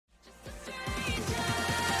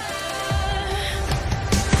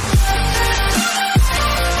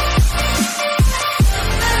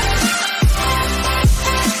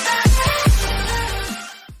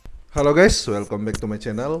Halo guys, welcome back to my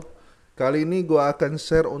channel. Kali ini gue akan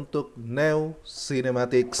share untuk New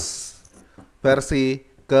Kinematics versi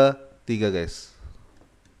ketiga guys.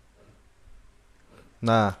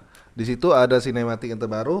 Nah, di situ ada sinematik yang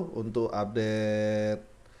terbaru untuk update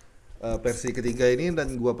versi ketiga ini,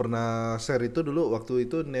 dan gue pernah share itu dulu waktu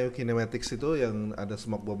itu New Kinematics itu yang ada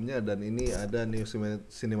smoke bombnya, dan ini ada New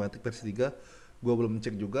Cinematic versi 3. Gue belum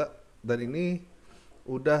cek juga, dan ini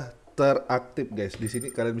udah teraktif guys. Di sini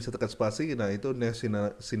kalian bisa tekan spasi. Nah, itu New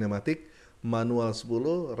Cinematic manual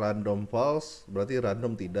 10 random false, berarti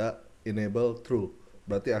random tidak, enable true,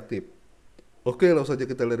 berarti aktif. Oke, langsung saja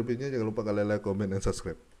kita lihat reviewnya. Jangan lupa kalian like, comment, dan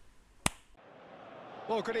subscribe.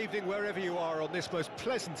 Well, good evening wherever you are on this most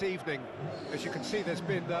pleasant evening. As you can see, there's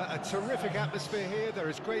been a terrific atmosphere here.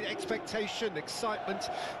 There is great expectation,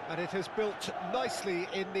 excitement, and it has built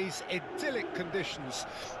nicely in these idyllic conditions.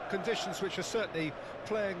 Conditions which are certainly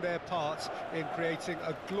playing their part in creating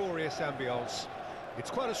a glorious ambience.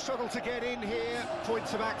 It's quite a struggle to get in here,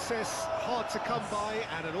 points of access hard to come by,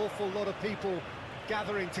 and an awful lot of people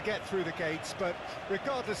gathering to get through the gates, but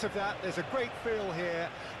regardless of that, there's a great feel here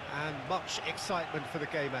and much excitement for the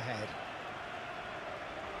game ahead.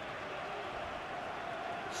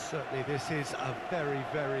 Certainly this is a very,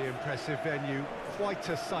 very impressive venue, quite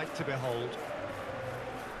a sight to behold.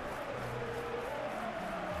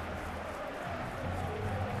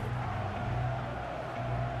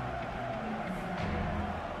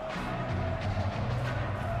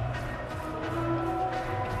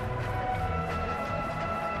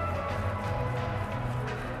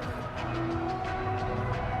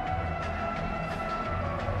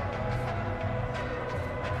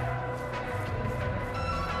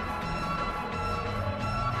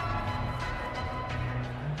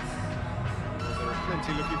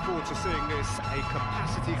 Looking forward to seeing this, a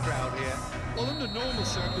capacity crowd here. Well, under normal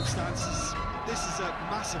circumstances, this is a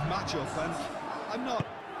massive matchup, and I'm not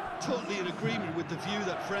totally in agreement with the view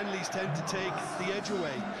that friendlies tend to take the edge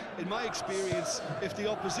away. In my experience, if the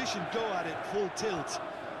opposition go at it full tilt,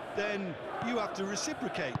 then you have to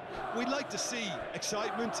reciprocate. We'd like to see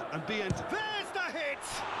excitement and be entertained. There's the hit!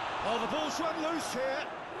 Oh, the ball's run loose here.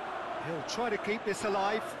 He'll try to keep this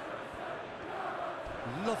alive.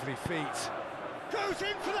 Lovely feet. Goes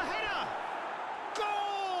in for the header!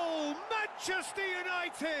 Goal! Manchester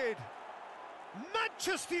United!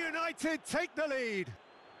 Manchester United take the lead.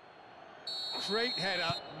 Great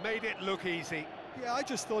header, made it look easy. Yeah, I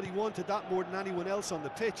just thought he wanted that more than anyone else on the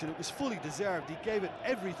pitch, and it was fully deserved. He gave it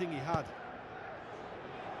everything he had.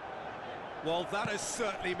 Well, that has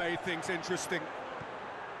certainly made things interesting.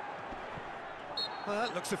 Well,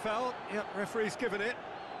 that looks a foul. Yep, referee's given it.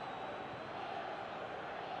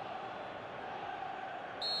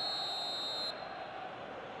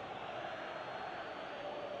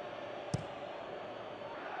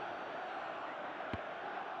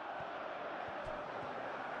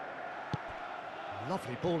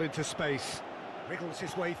 Lovely ball into space. Wriggles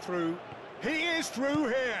his way through. He is through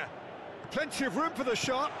here. Plenty of room for the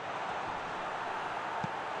shot.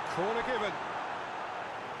 Corner given.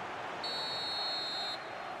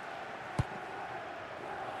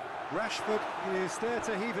 Rashford is there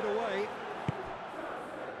to heave it away.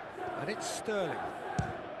 And it's Sterling.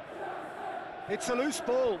 It's a loose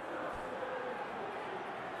ball.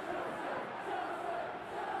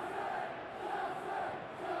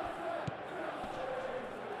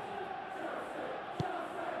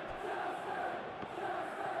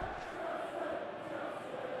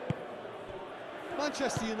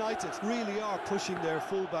 Manchester United really are pushing their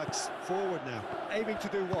fullbacks forward now. Aiming to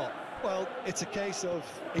do what? Well, it's a case of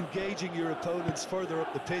engaging your opponents further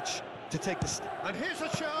up the pitch to take the... And here's a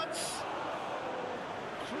chance.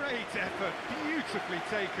 Great effort, beautifully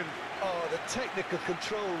taken. Oh, the technical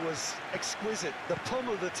control was exquisite. The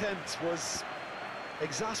pummeled attempt was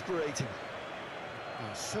exasperating.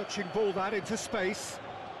 A searching ball that into space.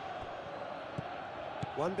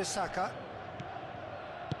 Wan-Bissaka.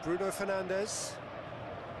 Bruno Fernandes.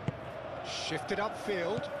 Shifted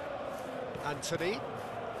upfield. Anthony.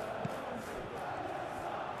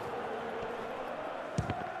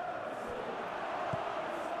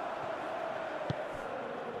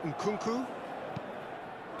 Nkunku.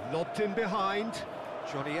 Lobbed in behind.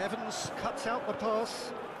 Johnny Evans cuts out the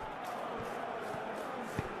pass.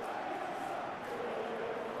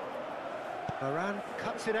 Varane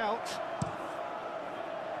cuts it out.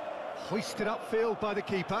 Hoisted upfield by the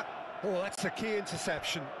keeper. Oh, that's a key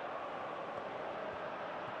interception.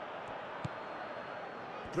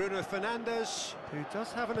 Bruno Fernandes, who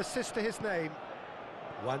does have an assist to his name.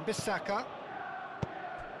 Wan-Bissaka.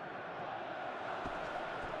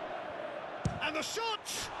 And the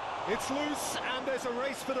shot! It's loose, and there's a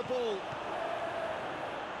race for the ball.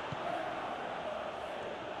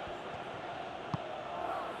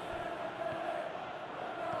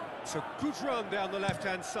 It's a good run down the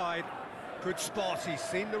left-hand side. Good spot, he's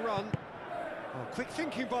seen the run. Oh, quick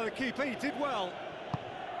thinking by the keeper, he did well.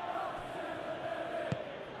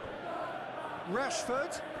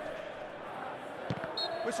 Rashford.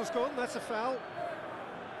 Whistle's gone, that's a foul.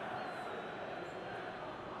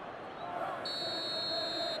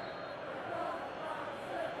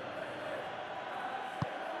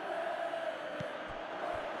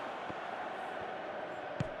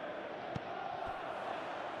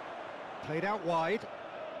 Played out wide.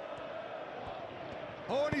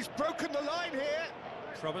 Oh, and he's broken the line here.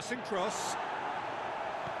 Promising cross.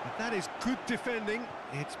 But that is good defending.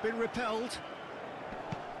 It's been repelled.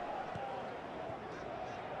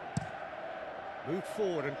 Moved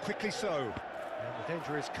forward and quickly so. And the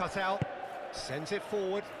danger is cut out. Sends it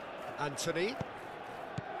forward. Anthony.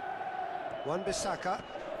 Wan-Bissaka.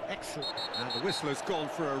 Excellent. And the whistle has gone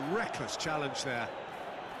for a reckless challenge there.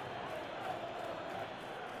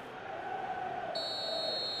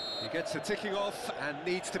 He gets the ticking off and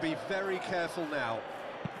needs to be very careful now.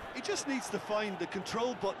 He just needs to find the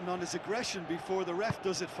control button on his aggression before the ref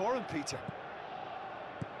does it for him, Peter.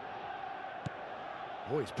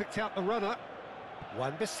 Oh, he's picked out the runner.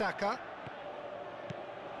 Wan-Bissaka.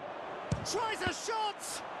 Tries a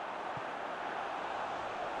shot!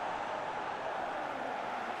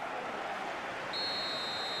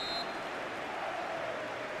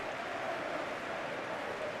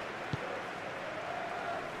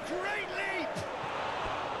 Great leap!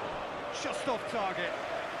 Just off target.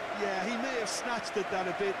 Yeah, he may have snatched at that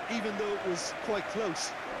a bit, even though it was quite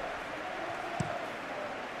close.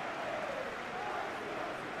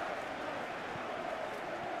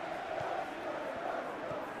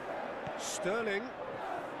 Sterling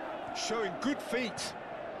showing good feet.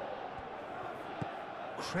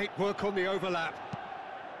 Great work on the overlap.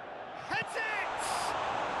 Heads it!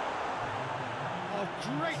 Oh,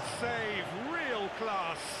 great save, real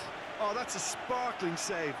class. Oh, that's a sparkling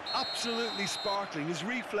save, absolutely sparkling. His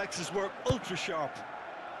reflexes were ultra sharp.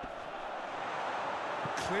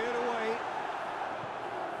 Cleared away.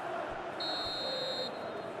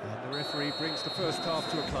 And the referee brings the first half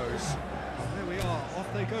to a close. There we are,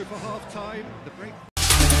 off they go for half-time. The break.